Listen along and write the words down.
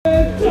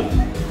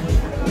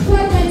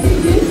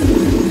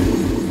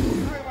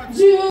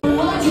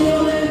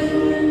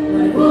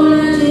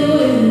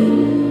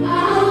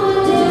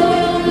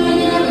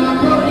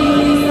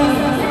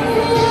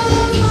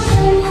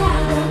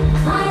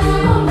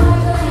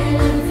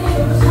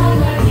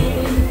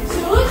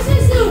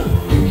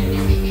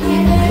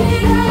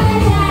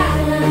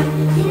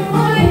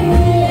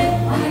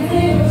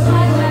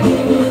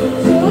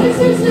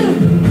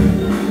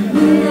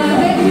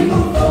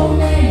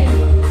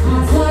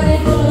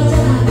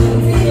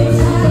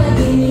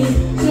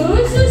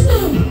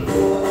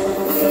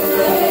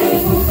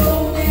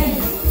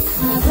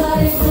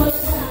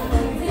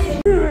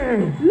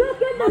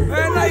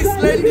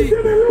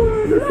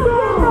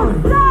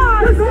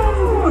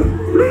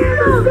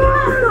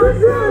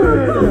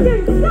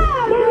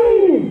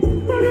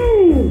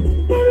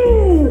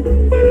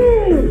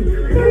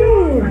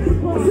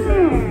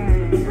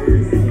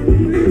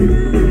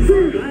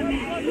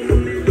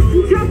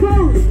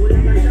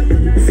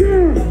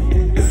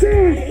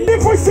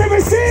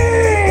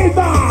Shebeshkt!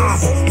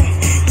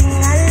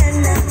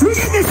 Look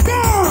at the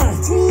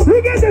stars!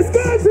 Look at the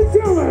stars in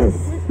Nyovest!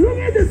 Look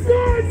at the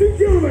stars in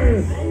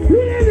Nyovest!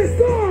 Look at the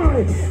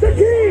stars! The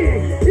king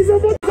is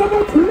about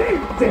to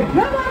lift! The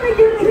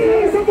king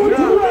is about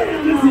to lift,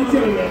 ladies and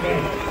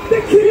gentlemen! The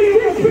king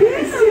is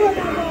blessed!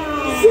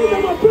 See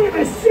them up in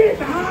the shit!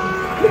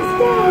 The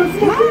stars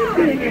are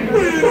moving!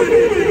 The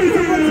king is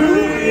about to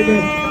lift!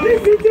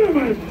 Ladies and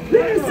gentlemen,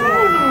 let us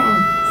honor!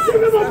 See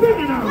them up in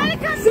now!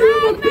 See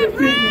them up in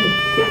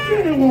the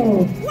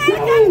animal!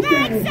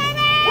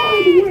 All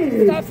the way,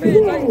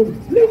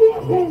 live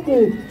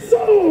humble,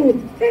 soul,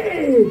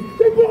 hey,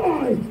 the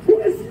boy who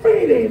is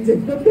faded,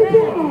 the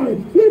boy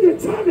with the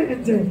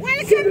talent,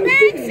 welcome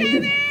back,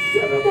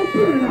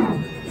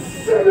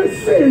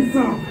 Shebeshkt!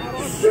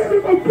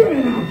 Shebeshkt,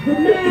 the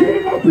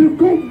king of the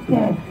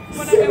compo,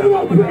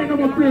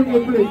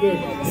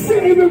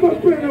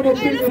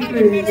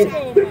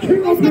 the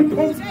king of the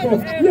compo,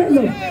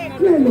 Lelo,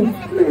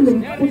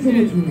 what's the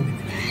matter?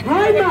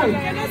 Hi, man.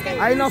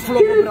 I know flow,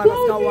 brother.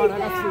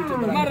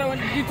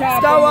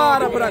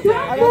 Skawara, brother. I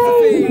got the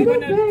feed.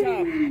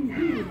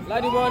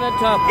 Lady one at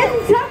top.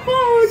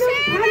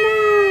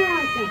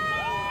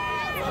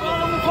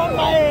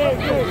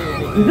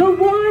 The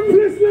one,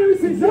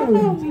 ladies and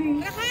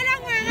gentlemen,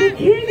 the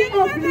king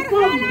of the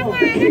combo.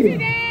 The king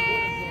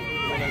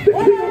of the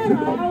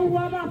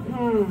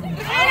combo.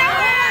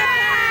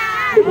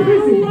 The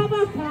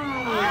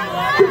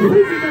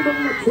president of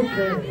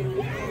Mexico.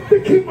 The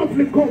king of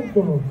the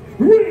combo,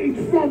 reigns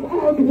from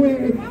all the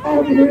way,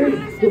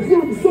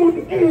 from zone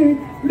A,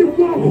 the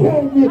one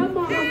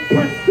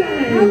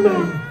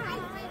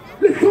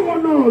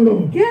home,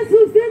 Guess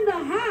who's in the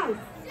house?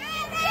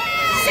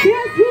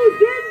 Guess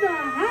who's in the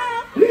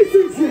house?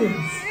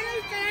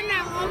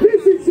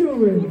 Listen,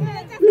 children.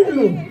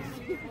 Lelo.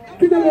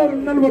 Kita lor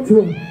nalwatu.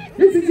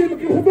 Listen, children.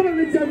 Kihubara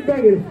ni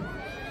jambage.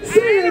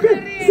 Shebe.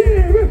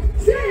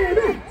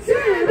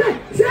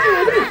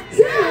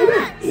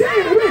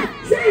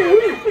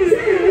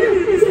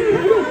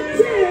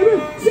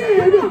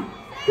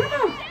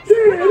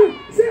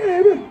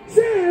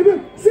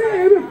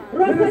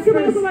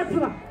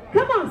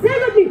 Come on, say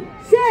with me.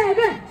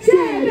 Shebe.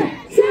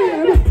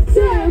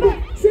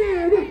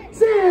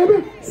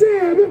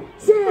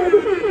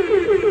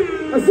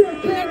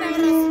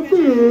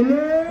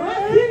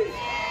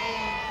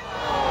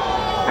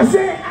 I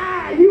said,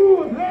 are you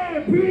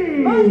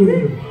happy?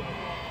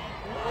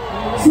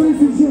 So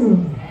ladies and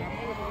gentlemen,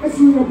 as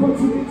we are about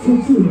to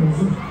introduce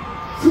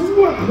to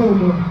welcome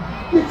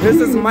This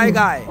is my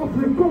guy. Of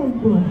the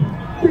combo,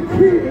 the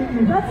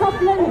king.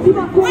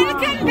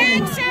 Welcome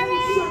back, Shebeshkt!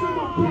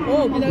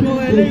 Oh, kita go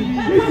LA.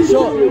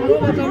 Sure.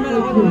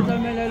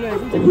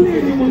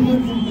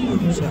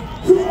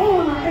 To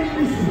honor and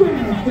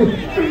respect,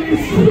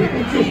 listen,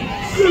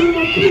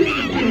 gentlemen,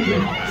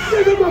 I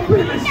am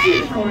praying with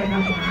you,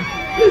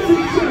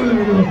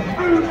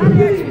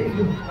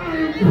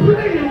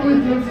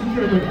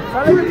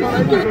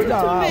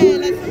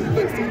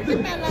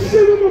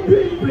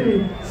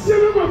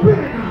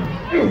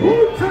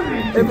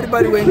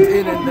 Everybody went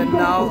in and then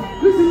now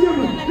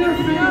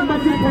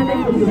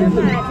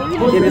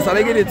it is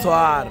like it's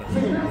hard.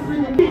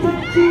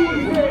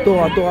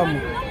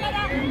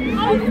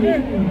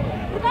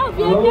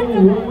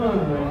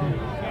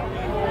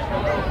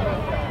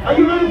 Are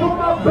you ready for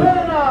my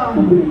banner?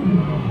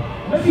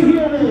 Let me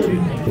hear this.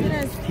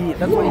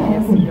 That's why he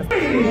has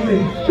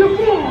the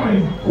boy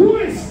who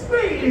is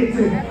faded.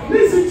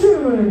 Listen,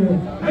 children.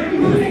 And you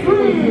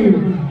scream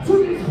to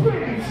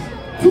respect,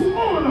 to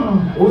honor.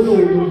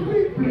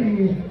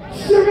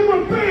 Share my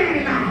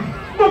banner.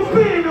 My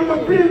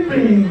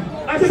baby.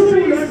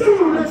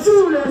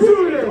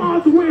 All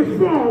the way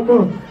from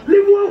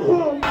live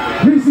home.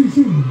 Ladies and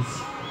gentlemen,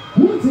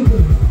 once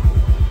again,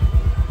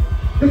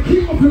 the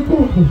king of the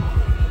Congo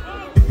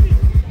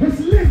has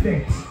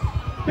landed.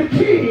 The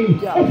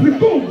king of the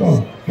Congo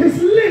has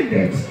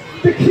landed.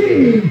 The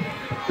king,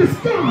 the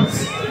stars,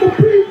 my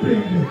baby.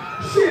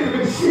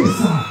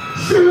 Shebeshkt,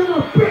 share my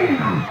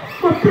banner.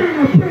 My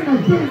banner,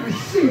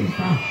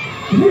 Shebeshkt.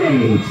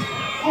 Rage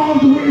all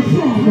the way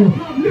from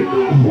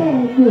live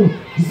home.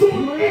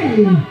 Zone A,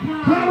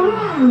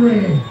 Harare.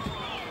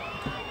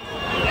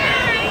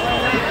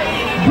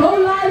 Go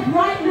live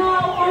right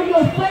now on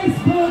your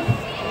Facebook.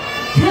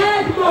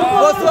 Tag my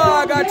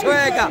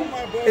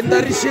in the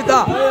Rishida.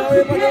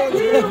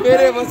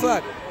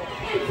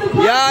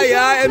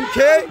 Yeah, MK.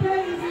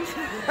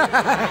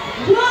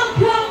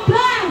 Welcome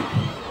back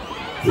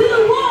to the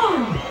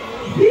one.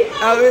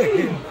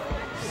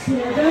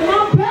 Share my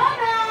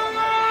banner.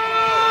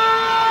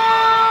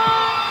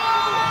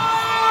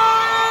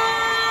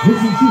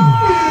 Listen to me.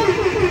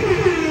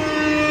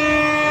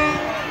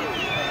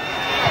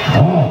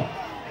 Oh.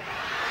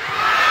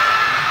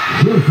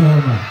 Here's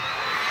Anna.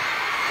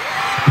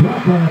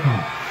 Black Anna.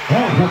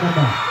 Oh,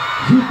 Anna.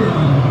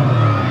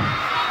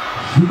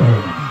 Shita.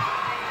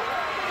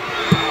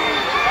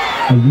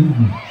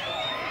 Ayubi.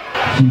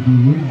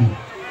 Shibiyubi.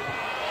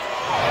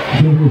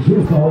 Shebeshkt.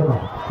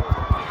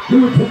 You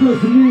will take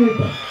us to me.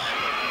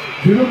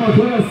 지금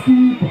맞춰야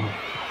스키pa.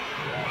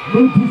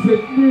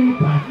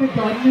 multiseknipa,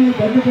 neka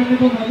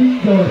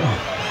maninjora.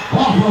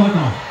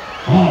 Ahana.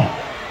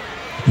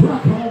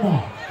 Trakoma.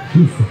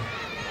 Jesus.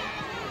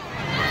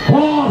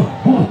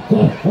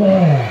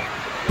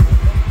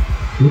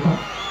 Lupa.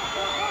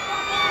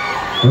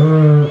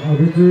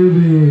 Agak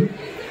ini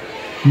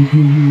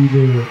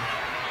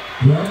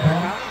berapa?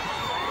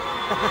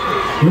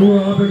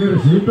 Dua pikir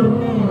situ.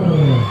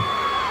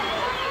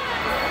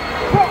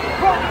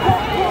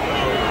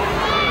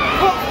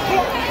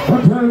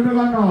 Hotel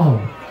dengan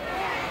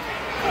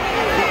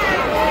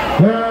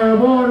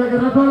boleh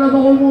kita kalau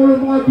mau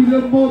mulai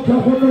bilang mau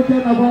cakap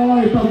nak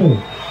bawa itu.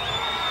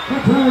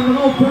 Hotel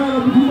dengan opera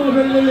berdua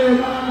belele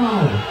mana?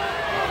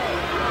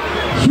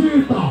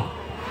 Cita.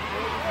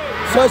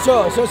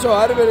 So,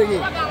 ada lagi.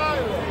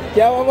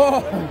 Kya bawa?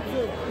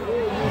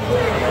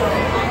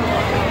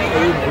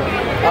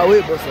 Ah oui,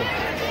 boss.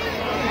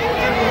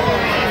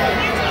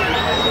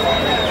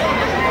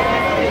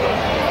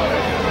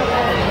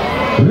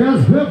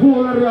 Respect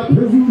pour la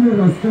présidente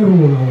Cassper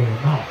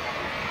là.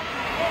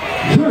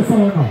 C'est ça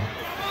là.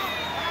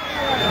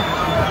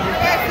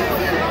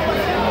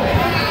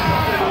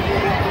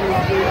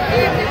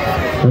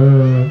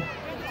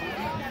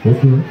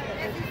 OK.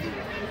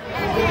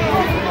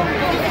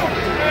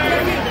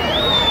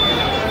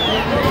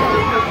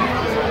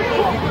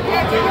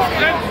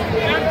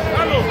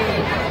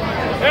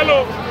 Hello,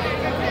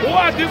 who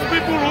are these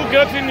people who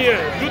get in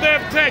here? Do they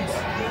have tags?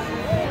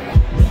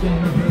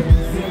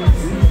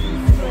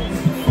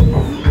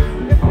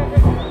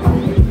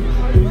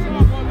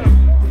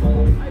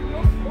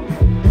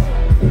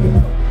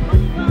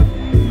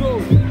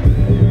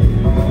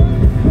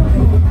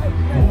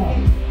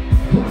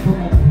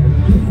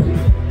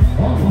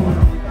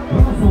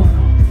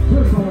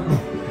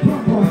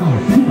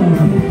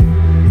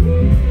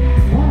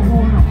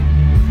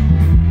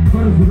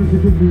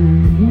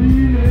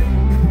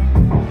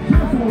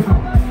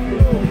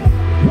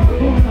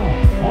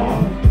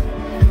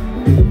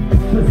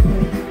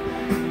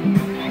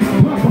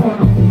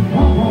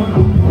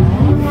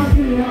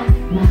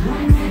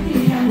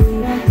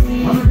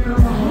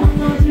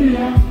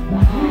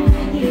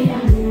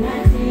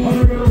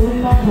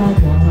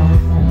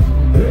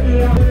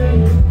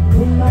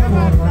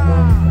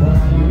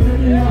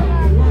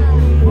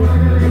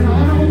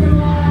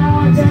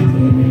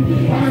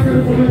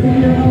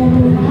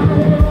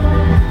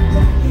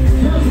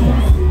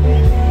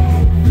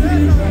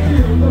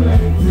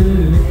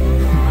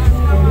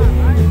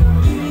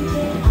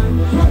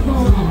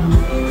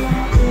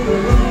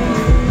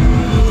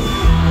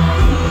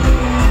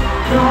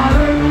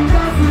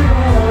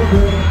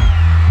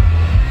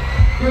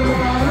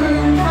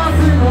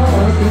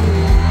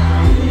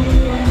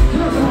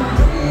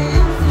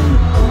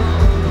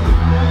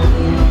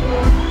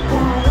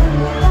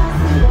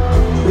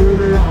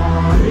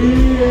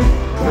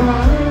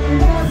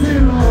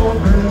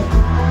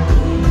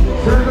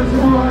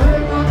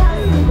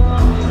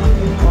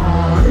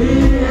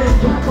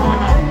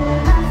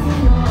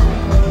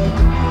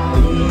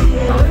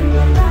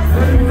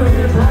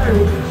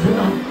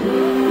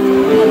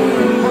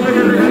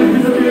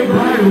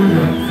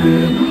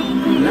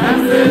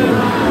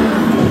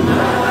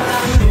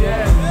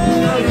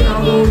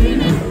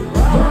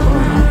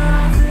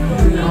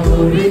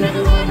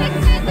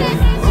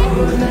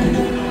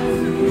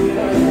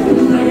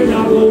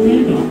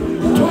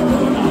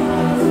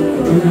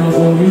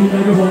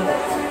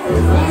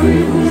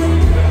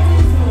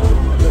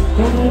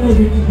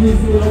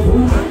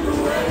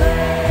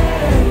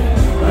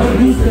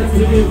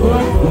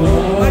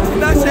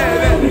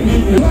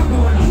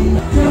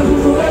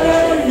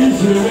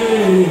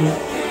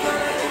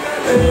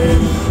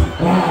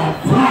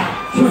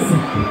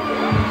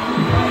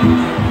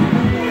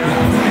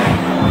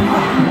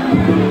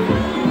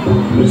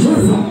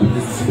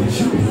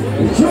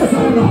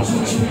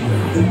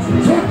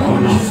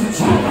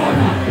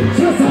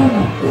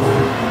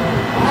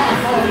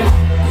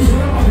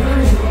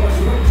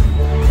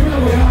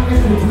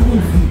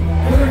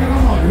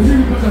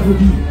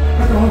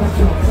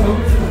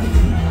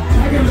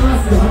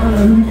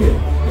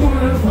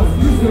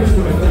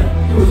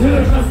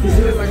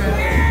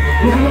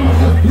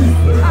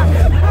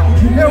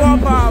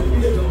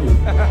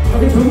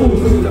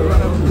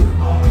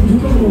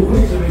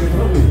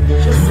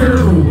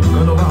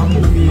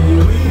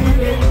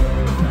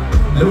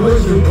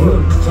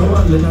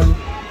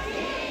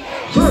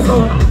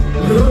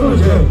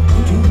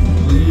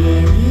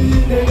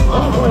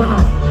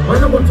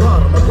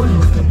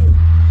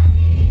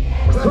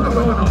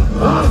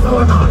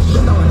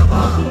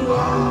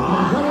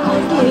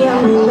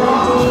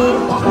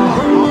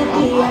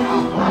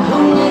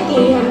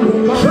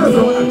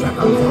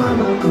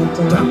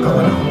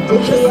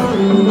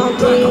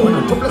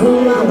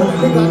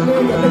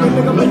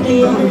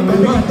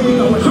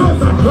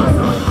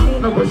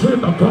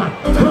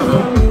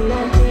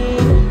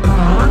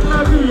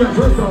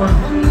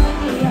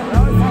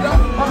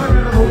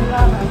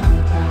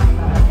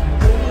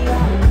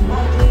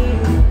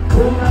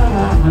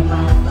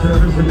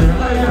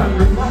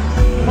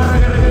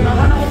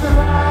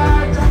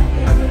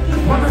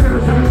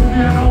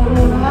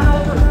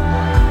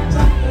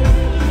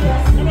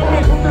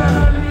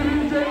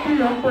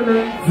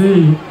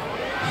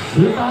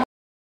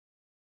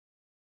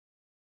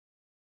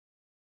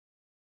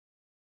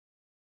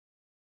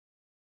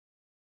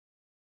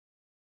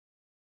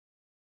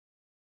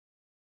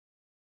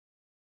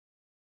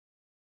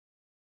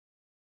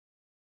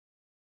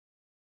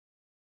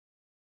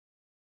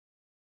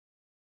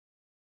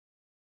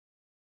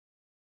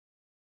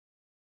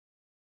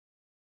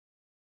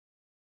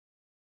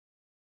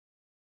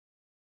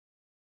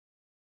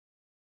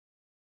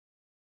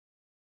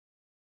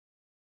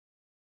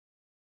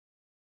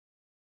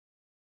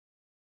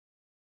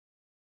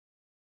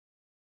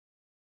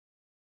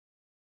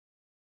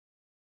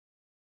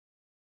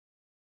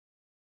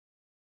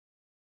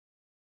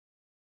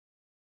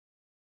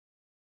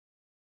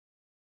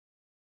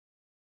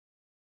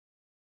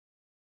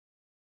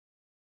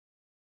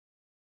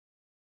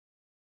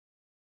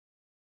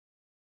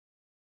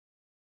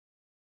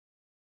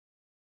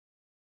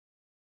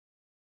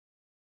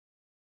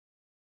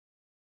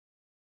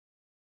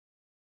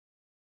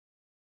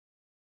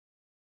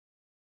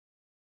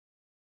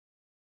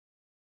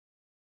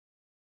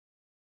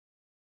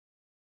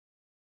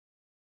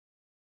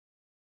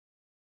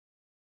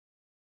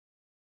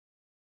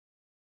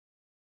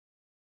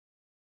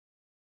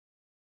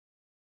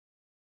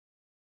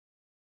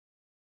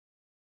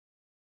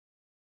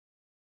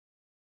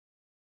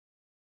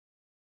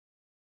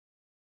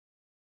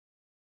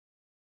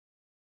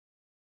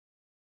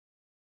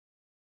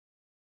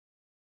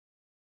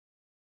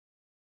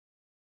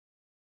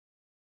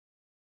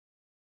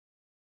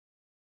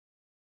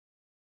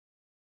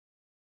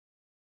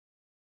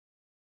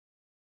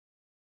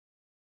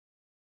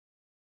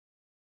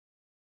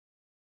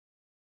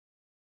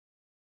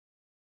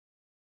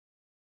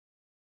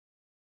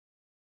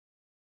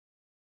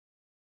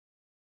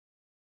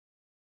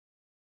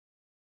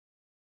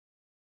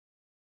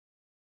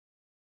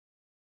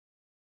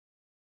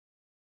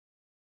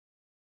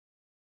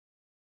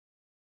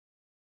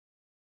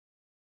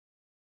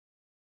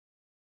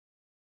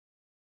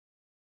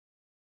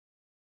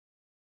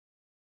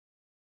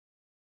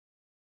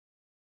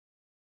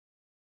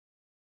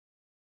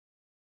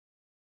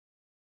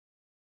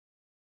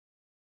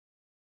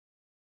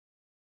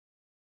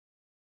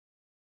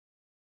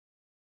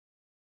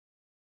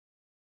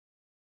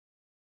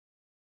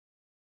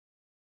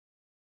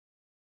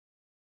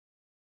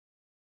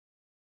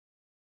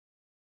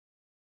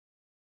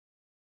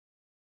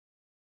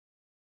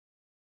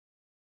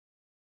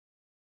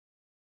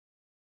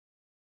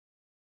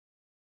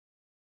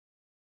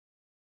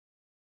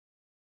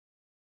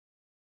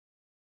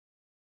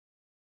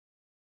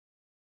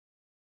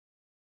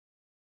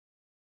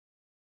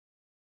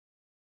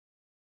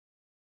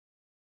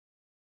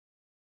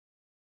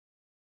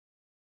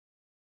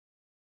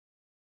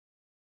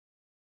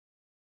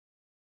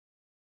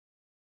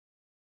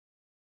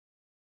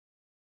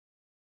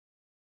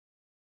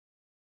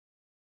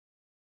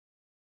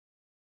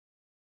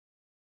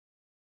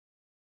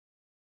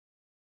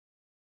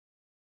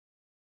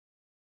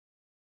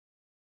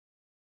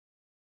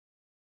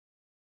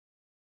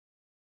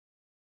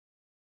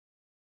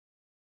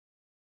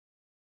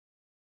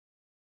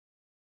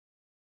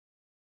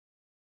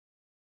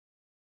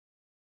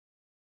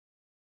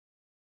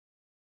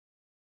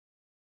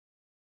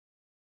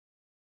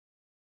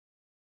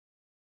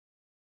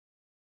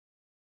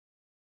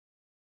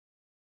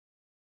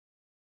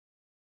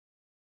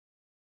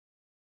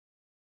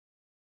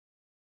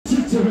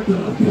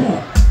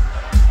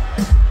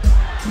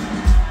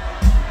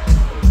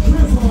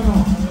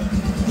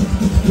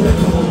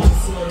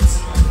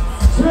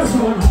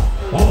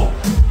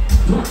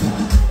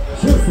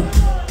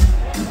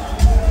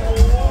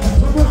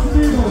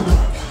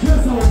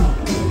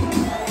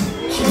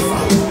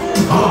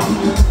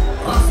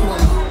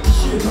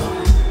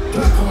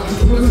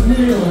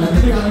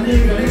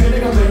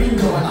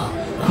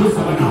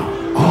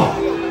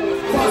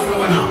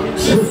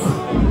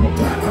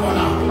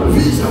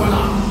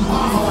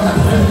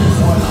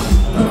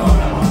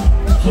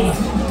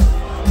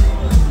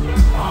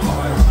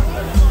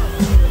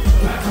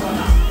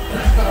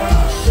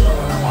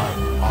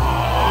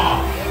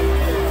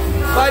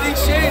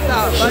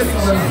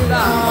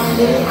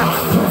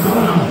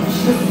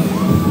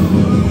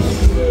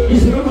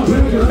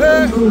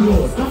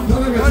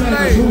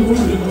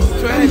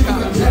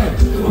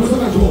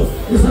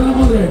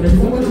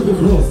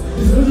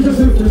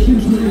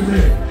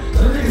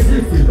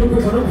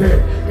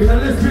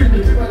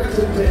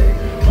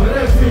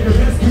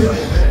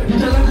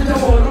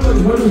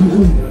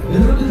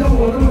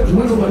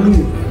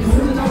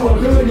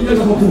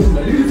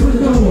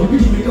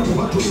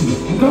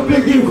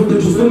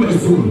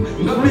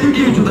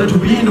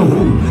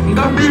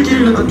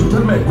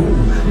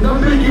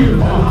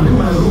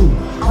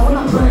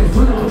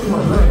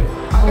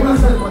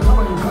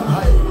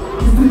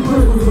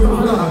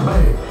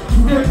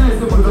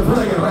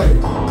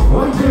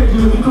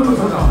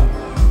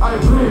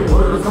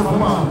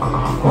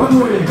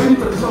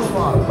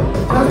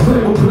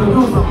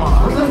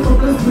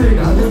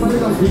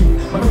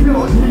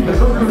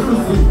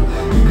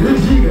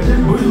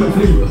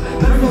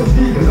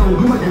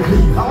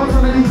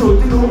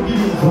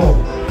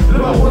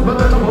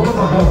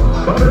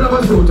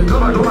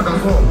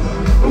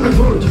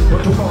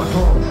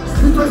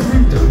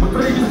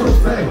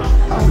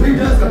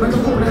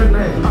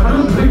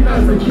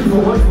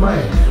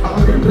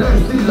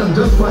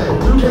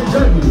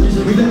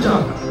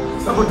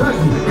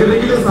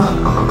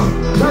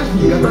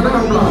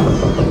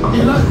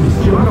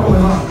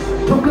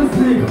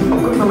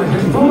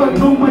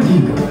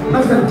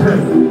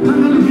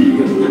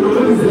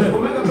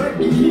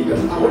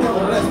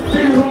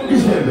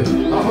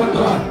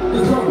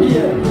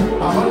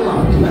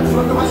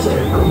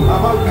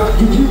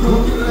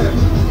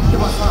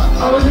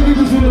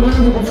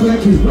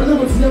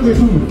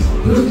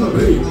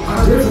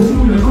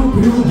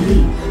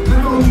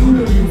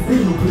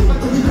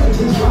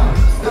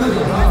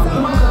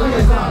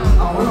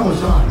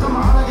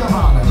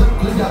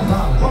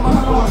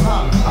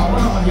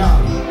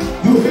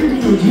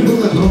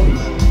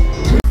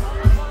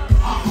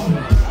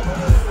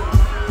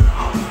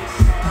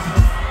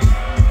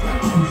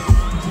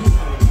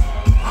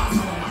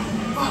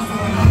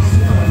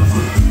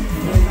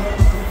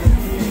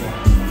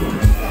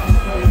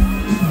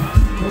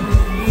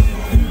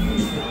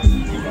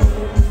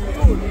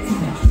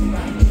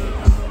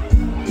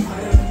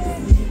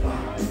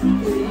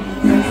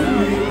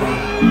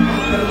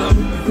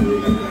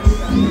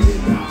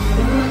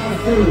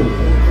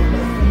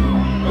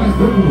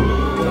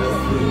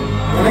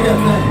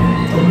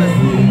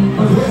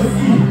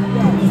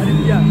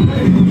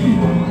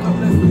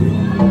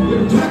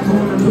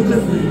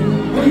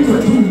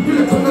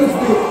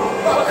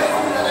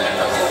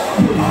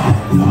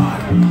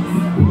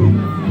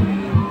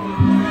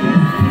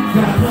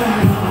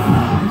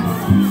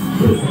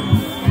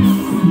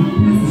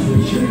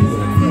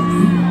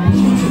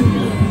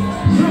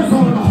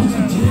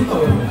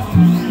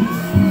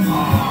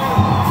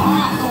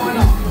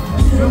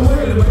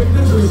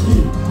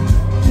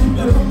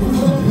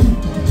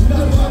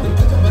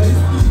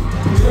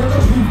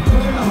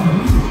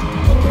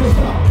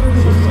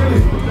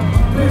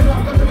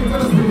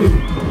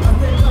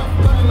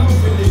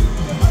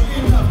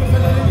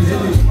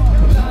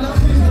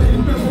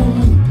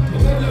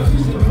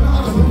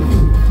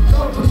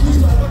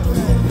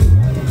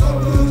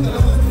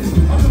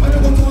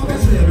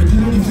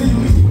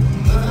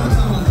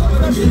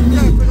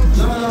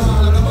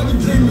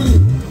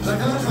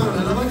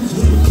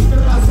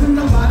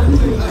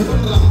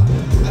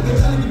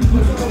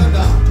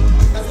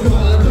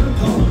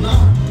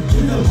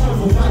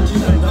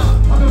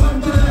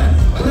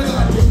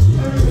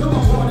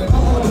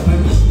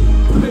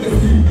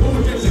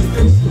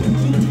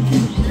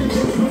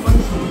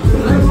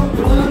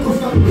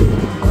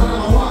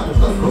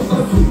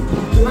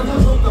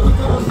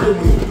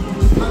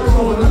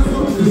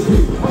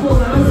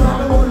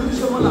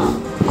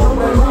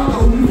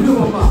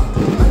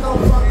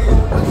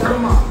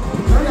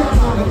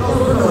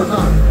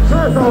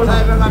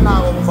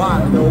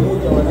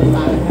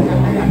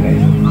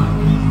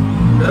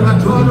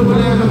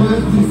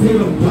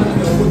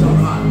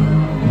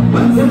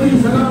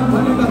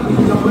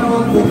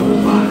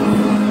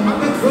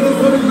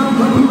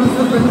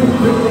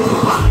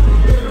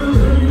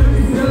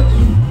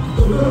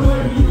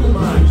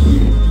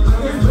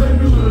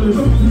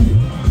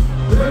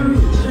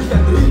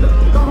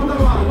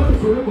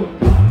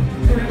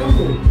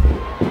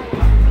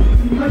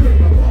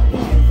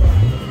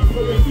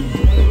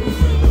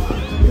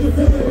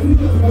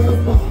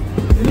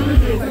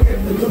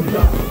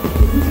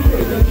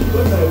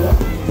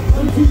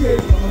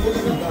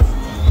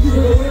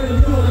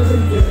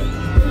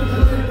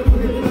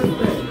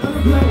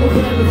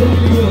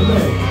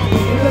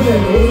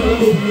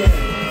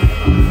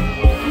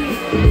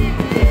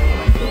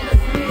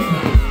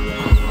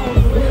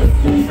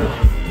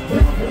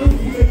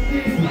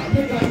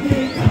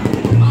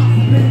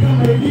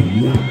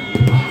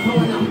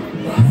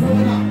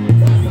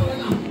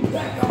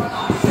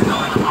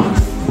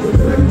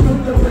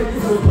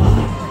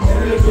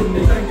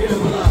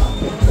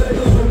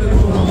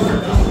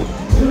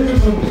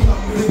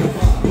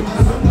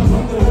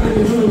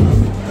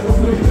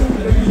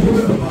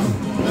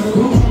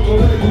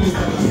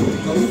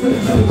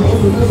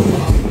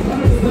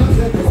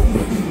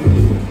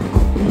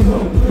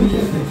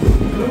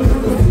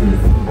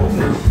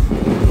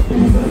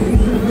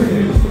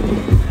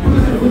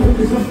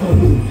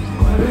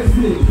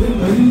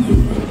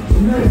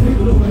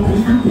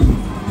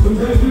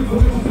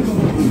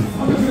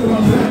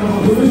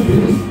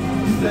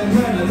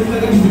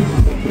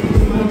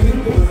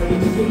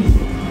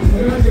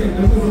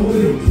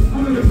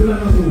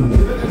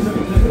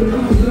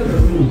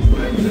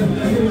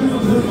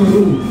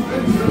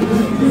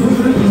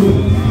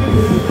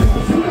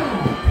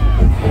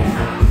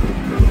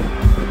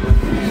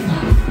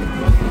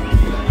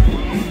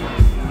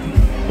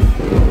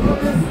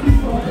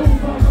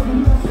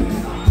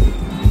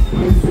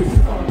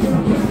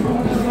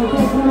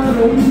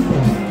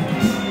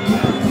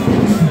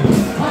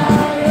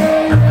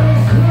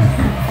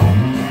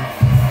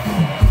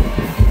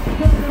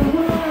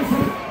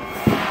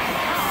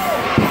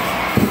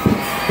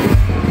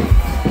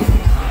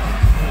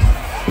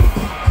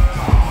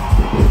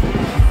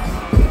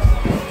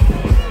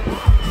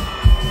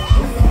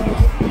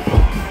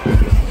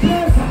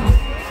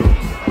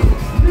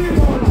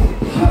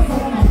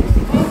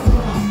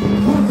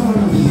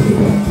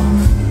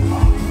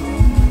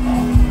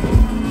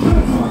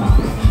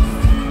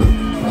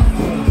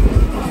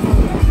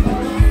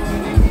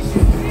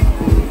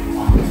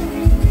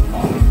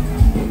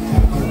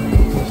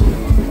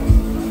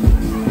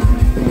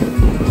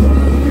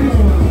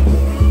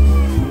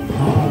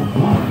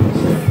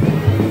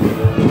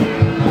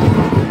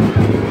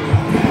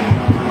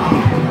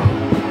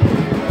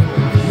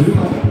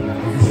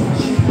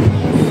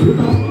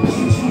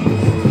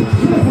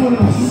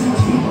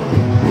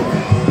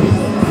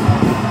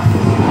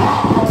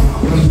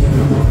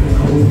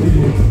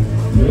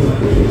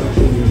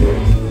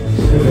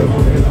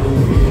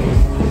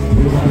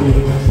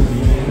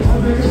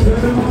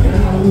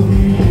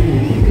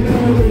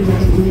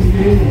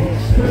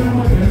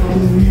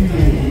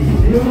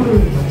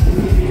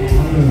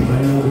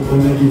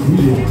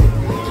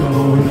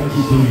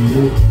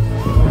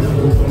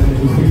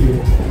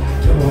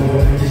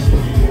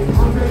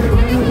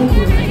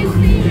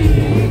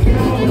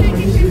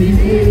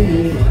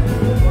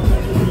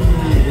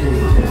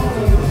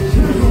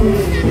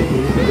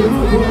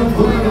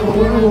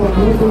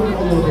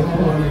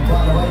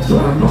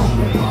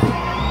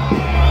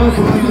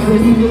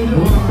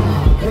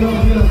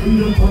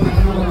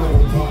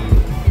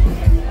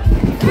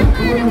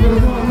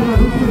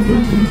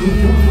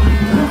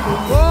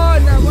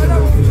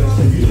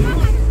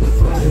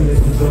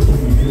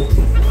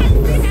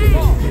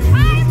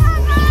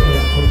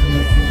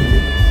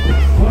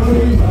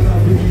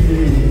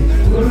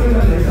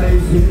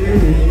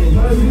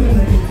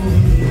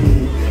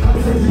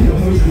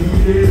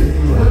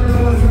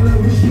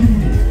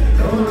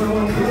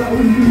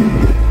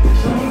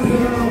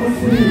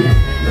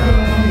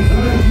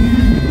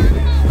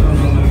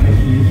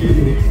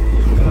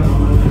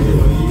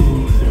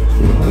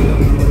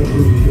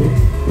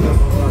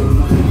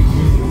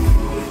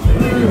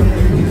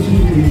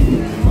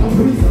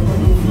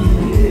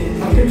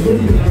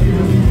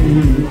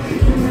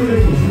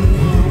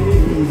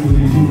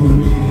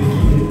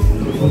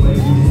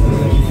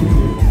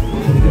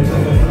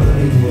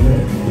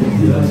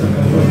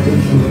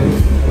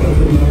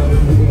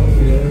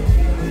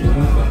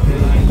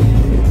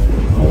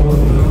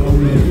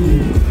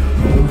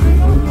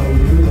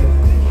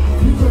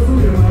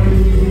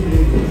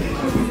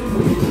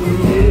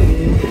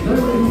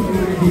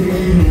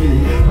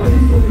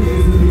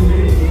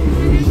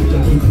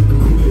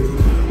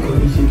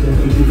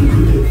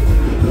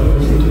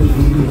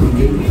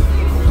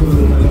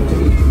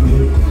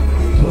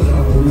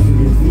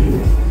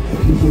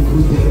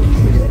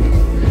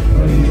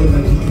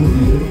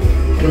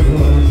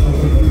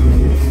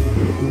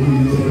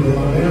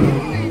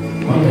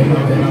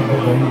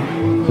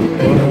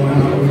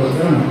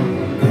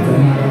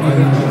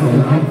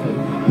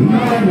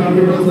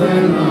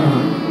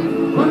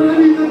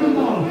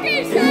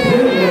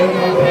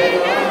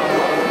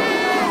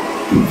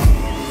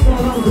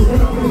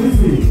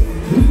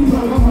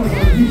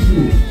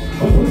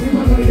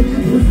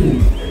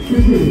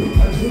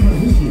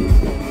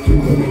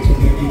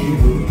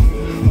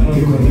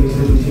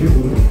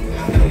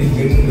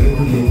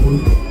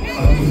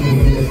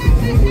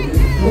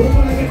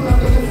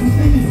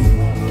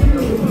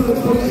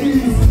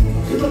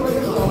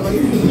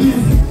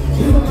 Please.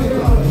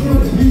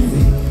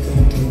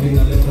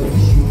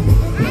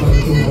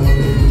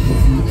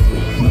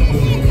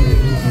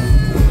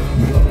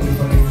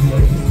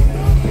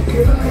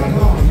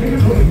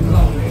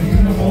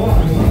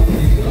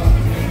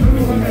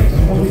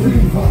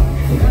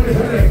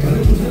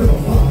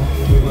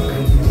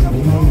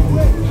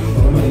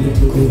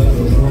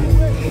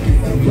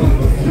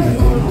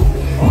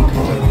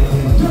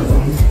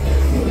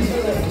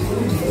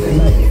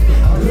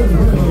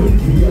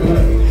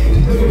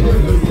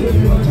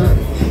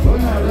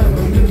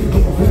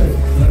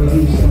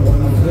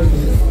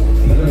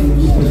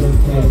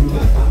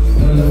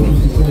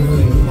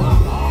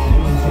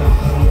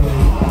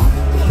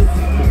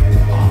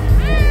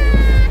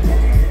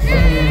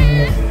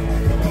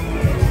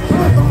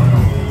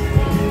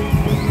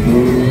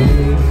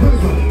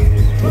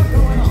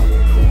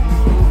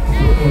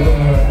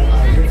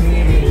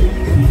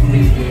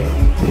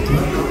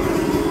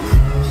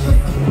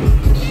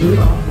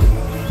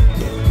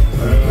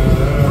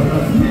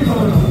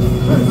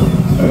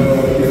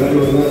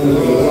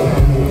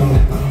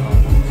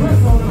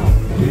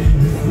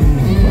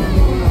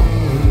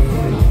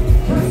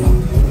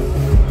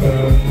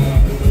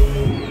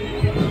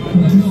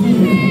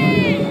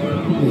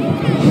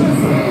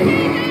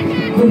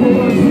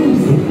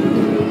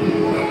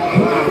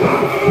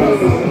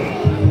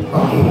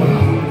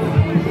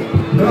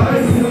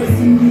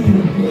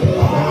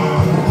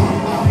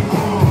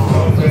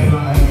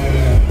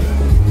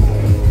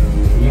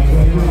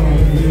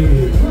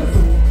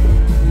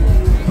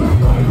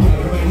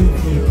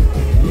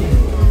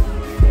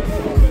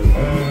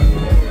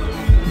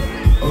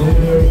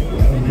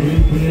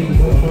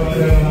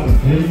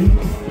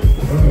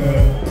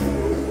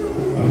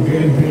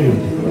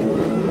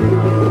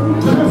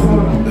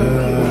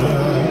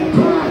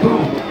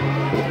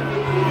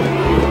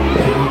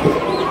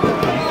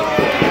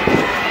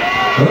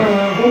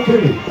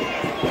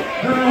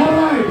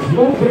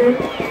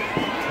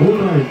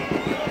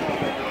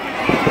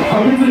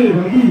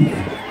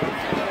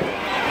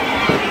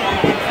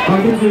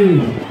 아버지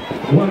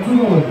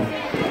원주노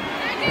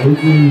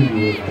아버지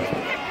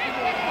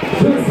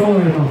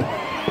최소해라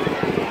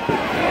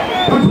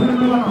같은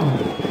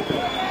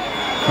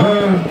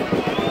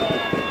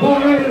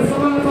뭐에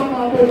사랑하잖아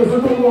뭐에서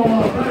누구와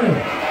같은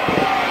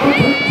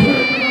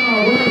최소해라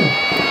뭐에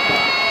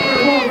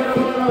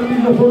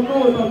네가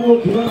번호에다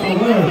뭐 기다려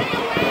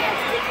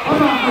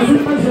아마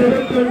아직까지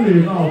했던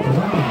일이나 없구나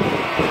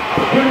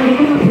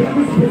그러면 배우고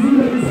싶은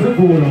일이 있어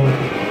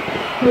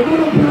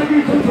그거는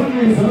편하게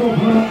천천히 서로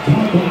바람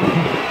차고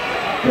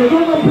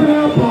그거는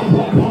편하게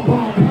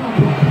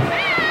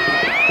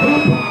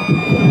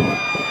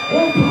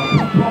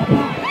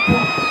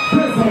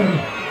세상에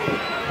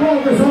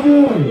거기서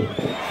뭐해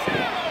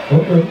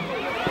어때?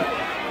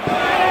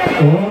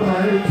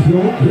 나의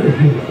기억이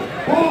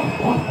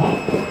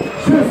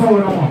세상에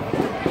나와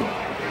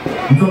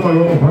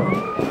이정말로 봐라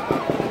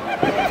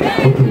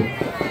어때?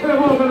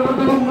 내가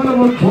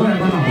그러면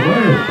좋아해가나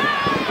왜?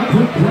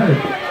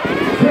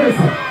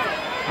 세상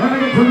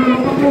만약에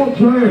전면하고 뭐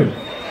좋아해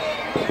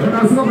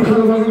내가 수갑을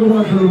찾아가지고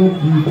마셔고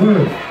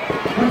이걸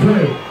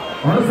한테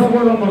알아서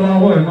보란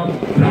말하고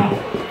야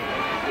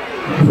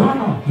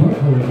이상아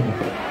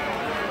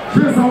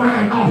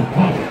세상에 나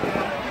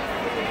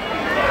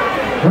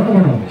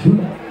잠깐만요 지금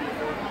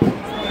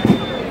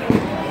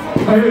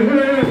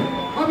그래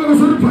아까 그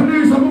소리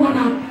반대에서 뭐가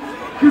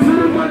나그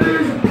소리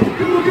반대에서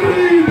그 뭐가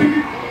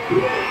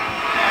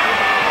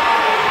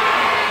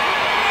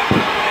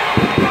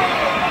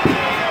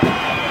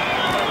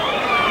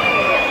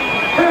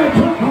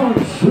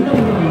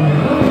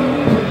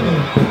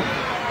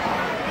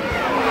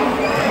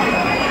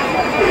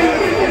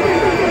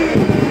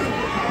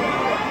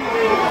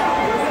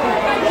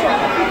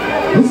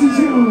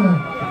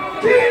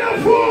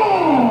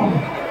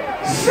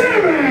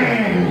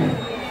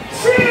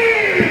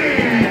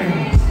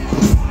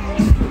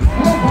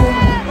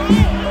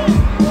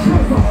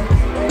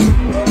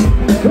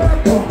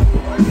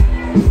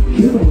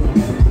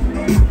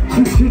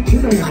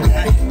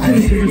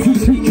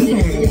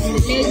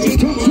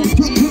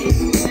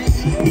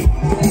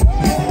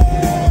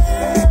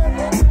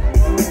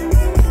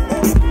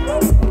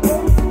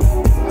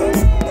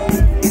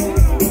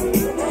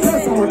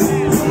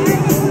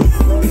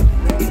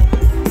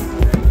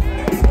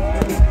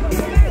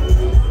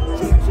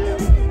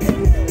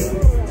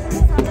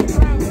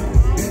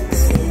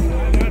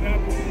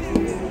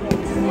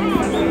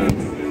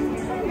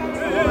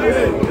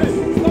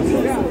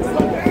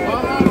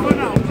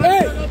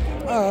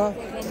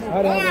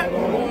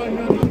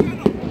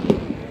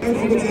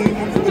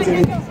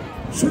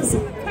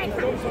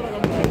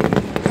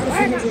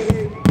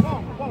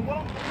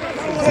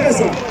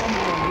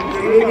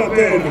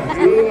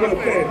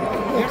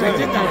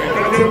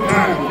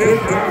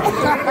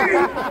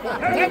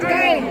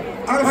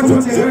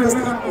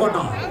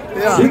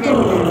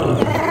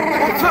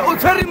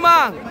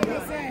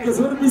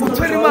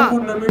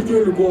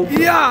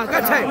Iya,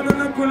 kacai.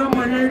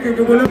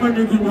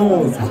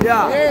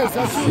 Ya.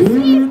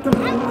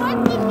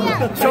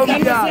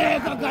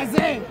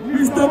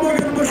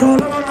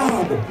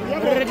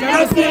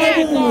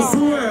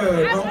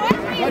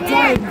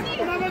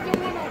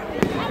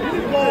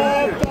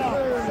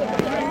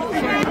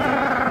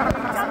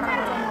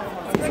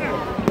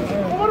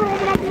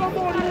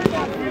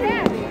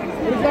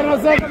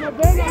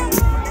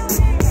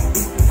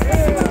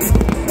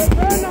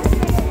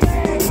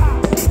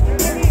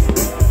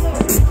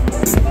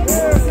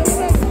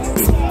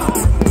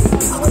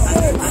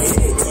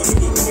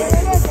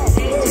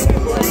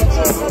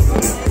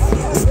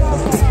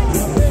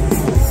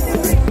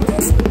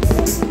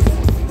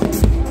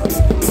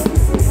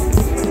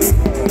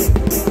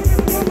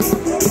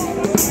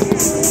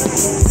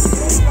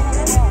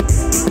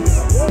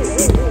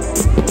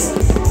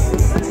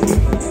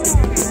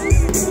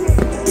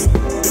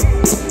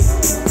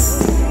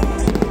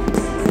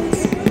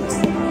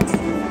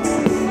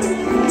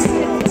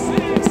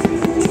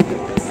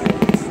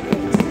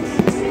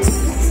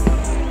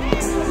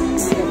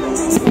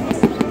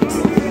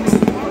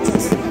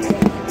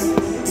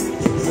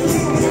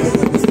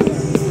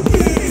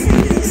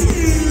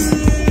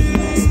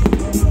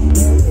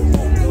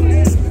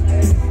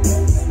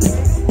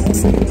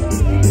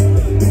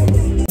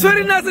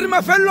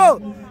 Fellow,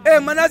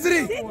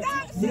 Manazri,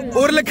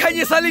 or the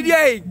Kanye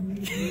Salidier.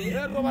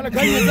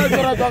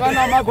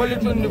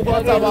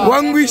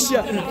 One wish.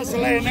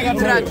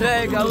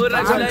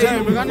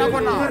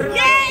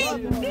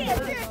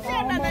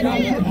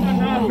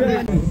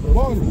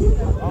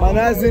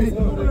 Manazri.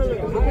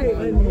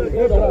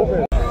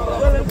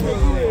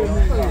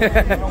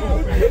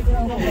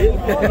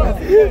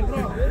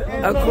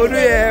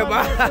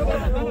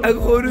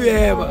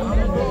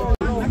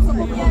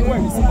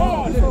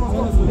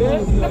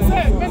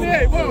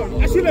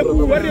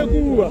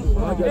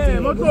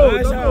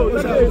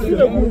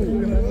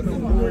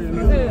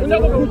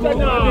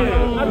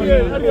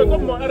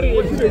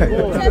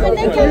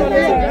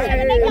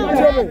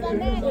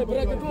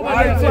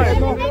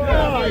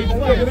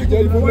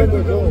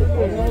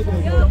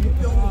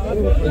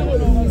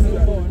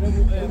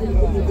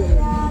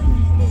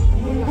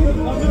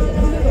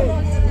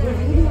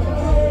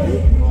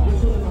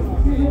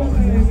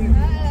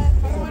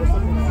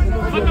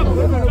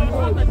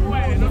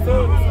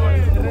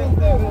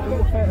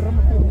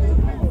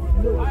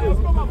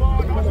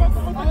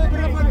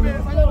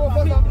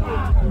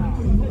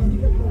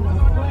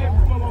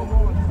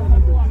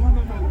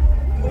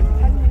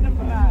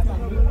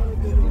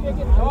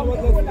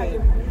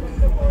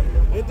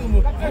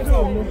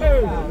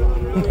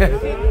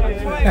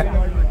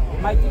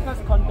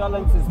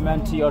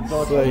 to your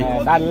daughter,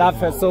 man. I love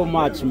her so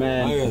much,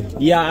 man.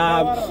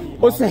 Yeah,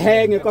 also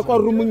hang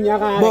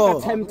Bo,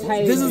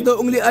 this is the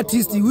only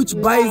artist which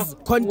buys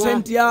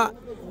content, yeah,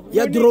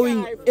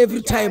 drawing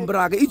every time,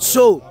 braga. It's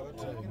show.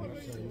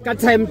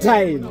 Time.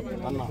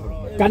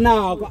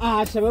 Kanako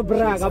shebe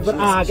braga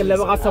le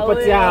ba support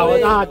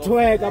yawo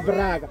tweka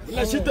braga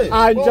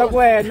anja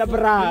kwena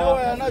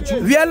braga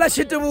Viala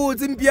shite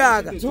butsi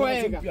mpiaka.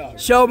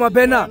 Show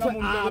mabena.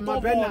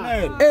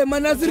 Eh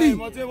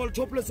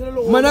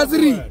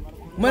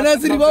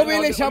Manaziri ba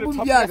bele shabu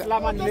mpiaka.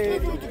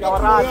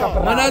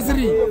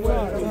 Manaziri.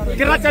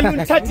 Ke rata le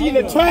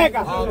nthatile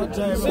tweka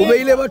O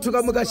beile batho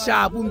ka moka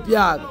shabu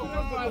mpiaka.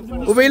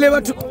 O beile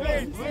batho.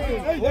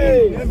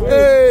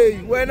 Hey,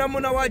 wena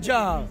mona wa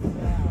ja.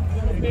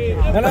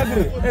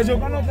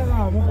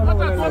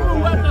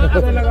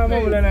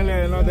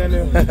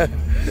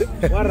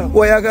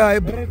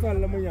 Wayaka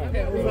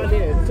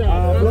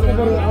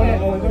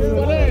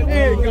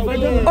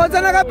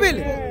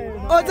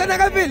Otsana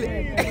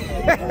kapile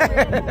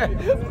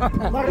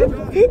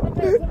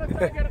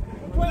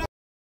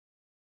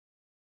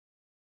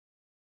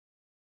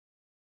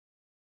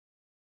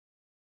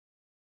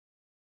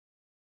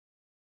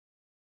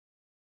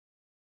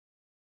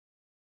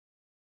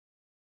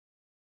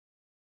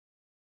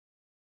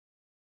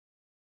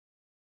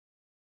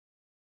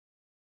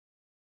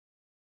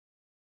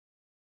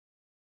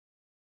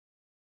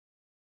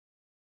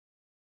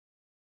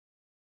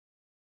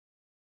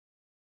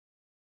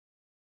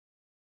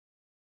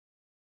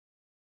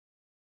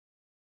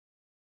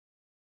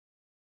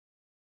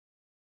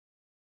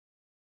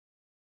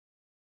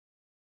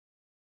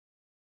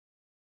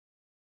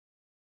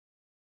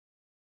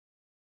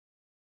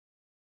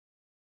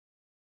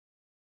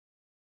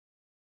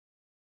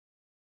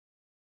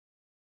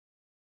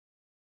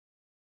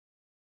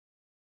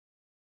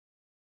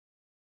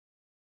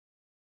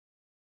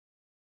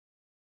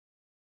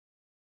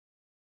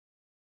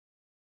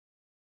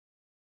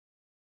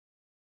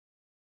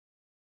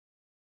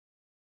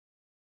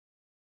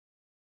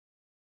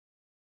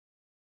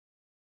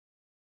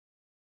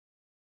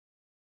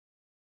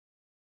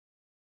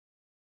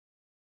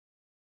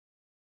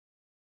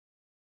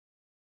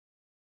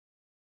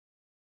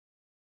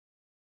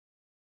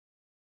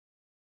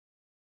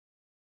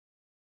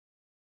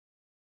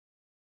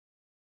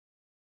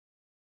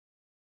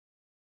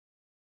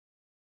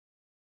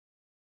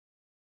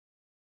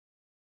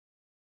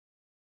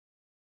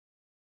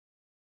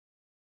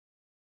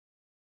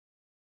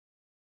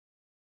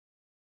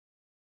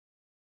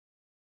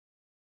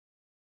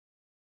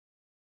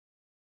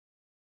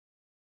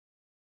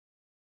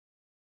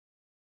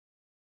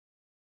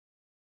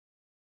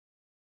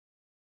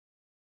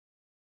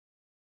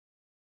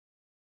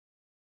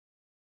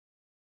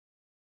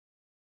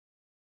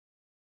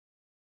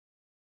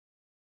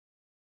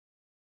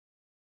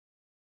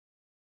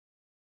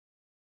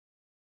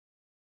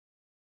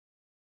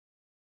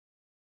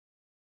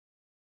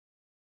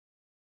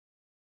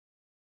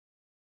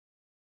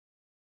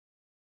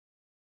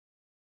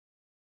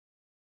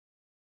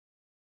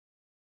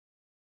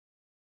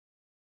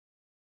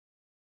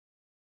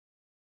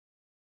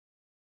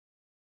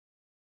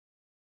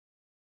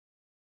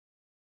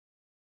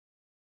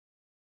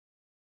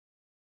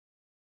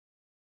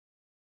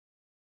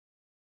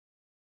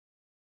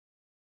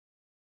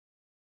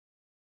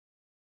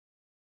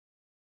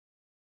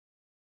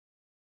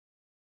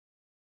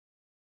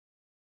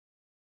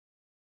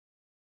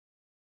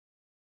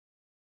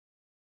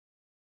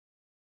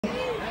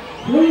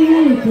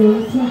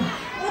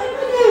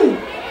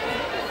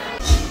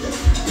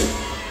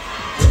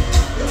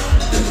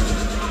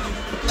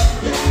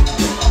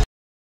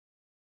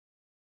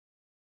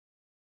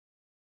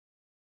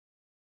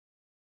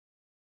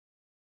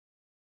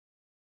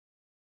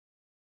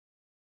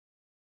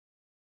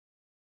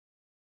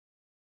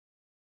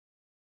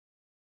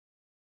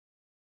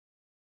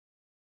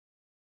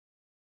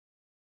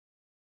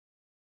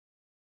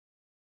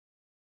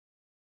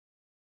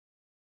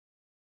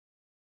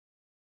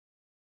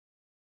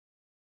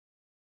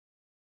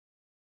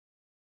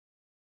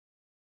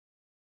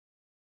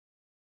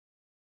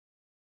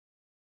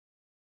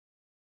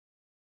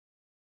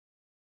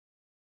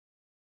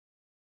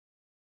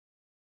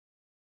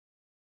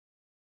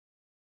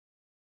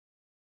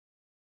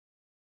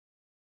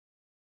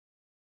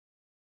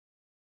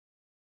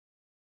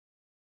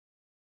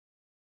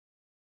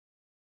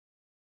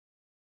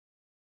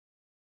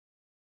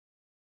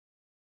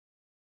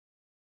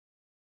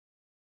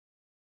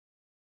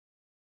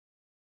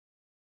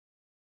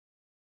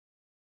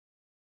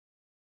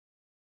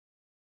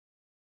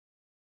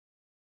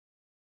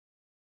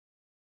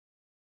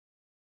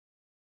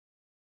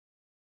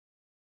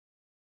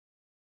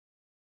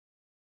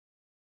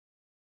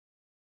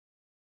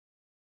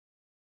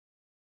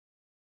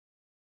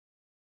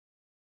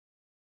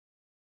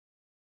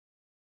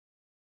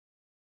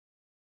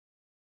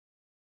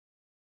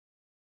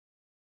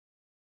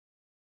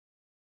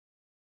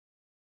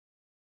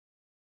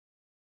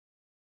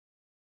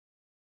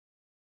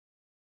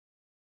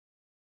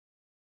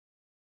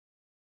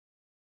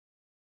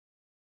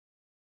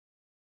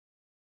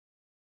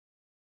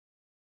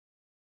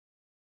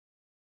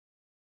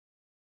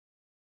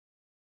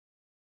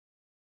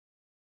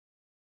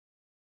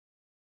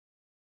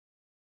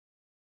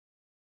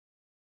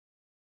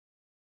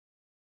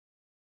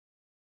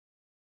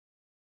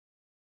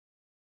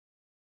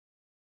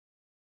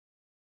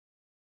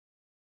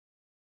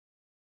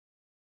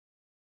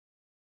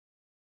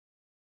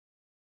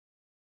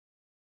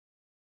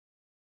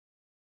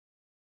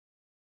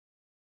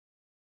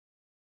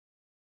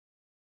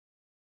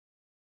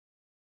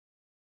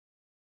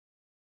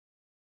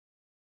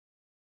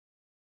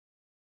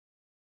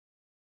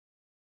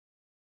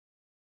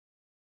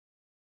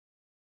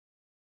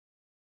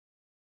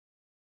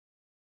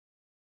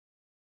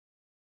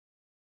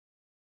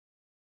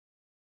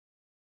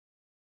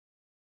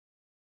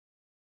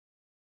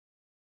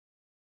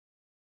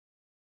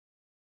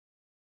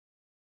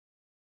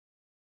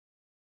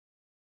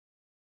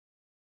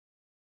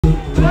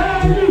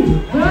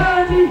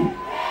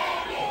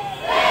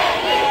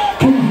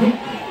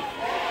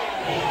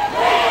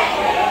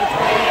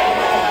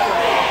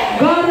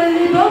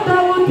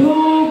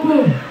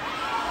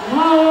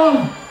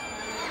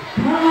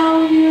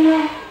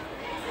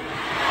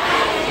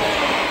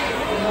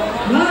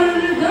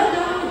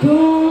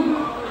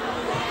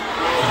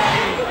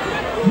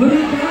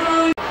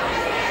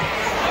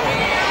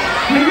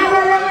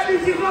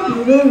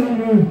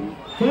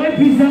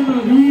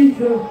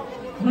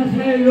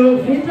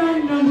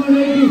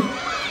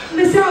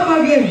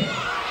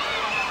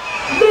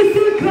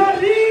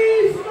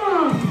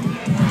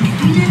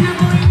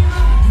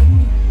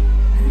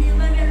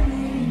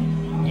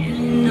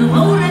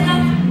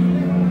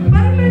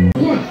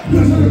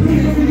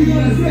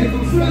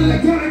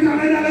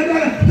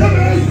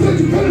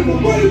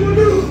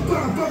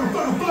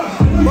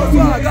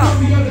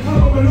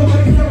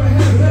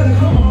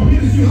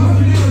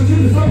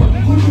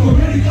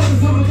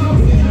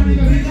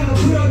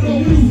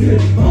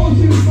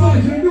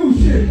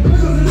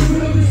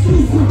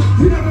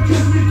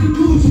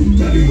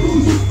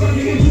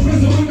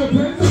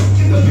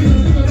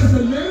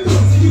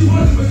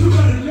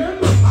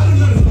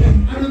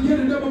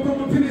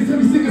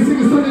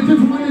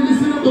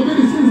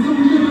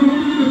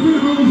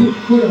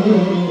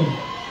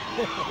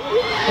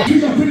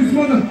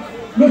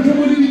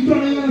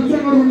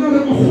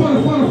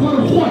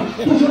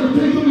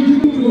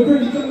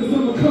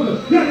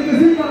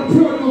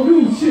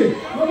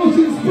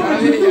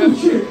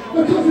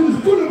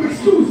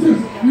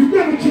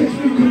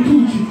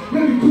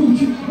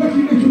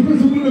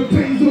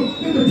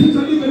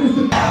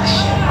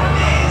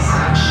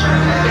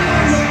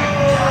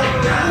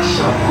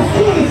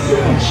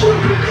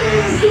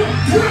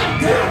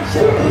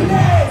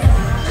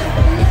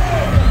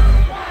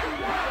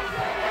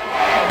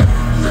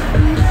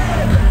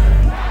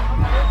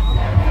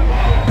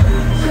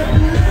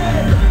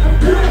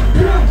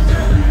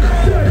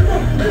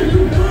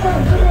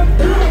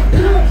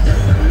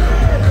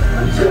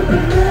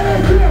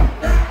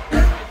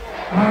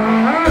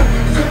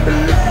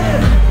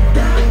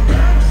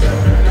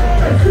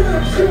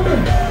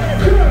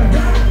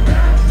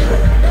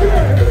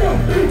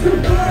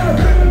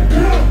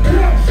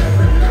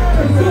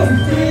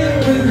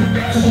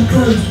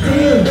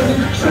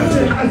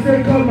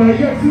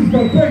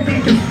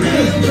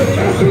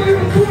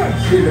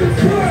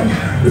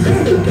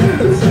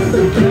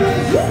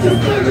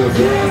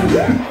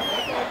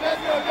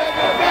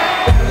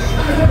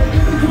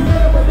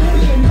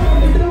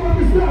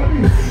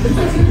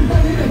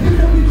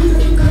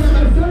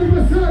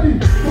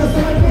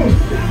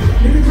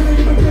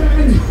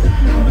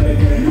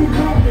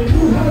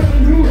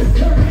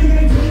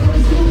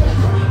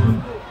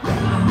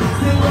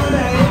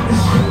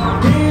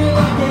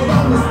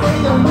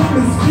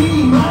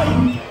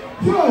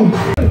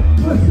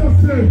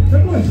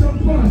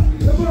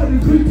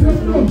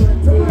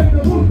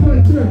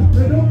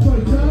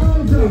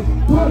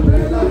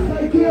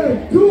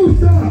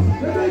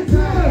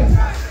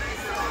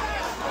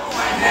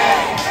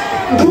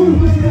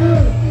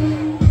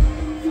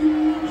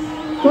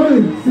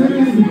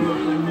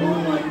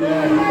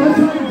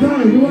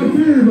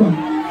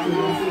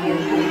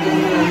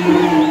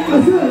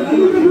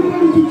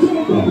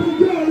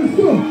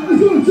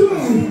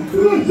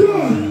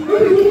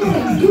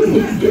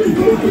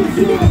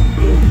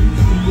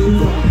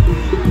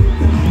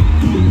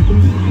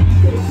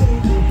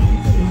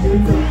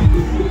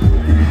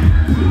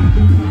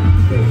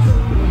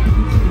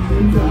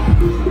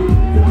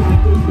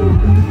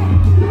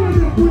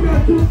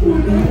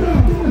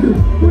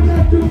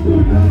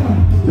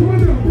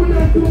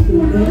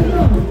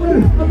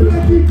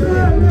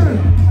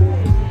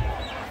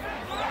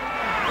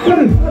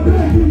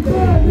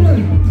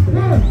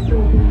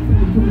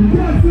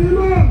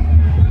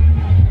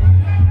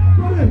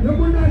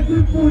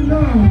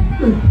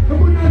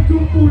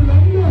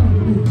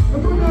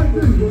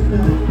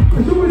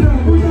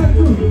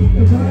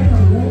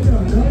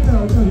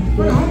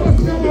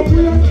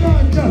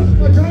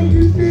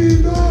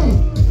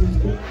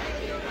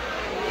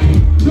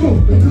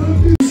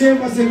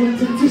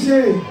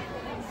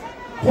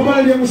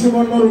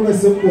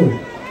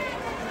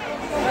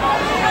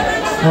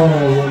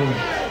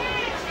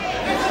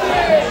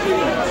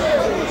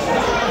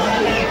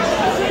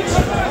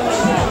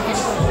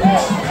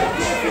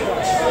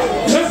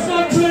Let's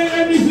not play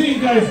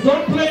anything, guys.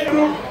 Don't play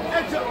around.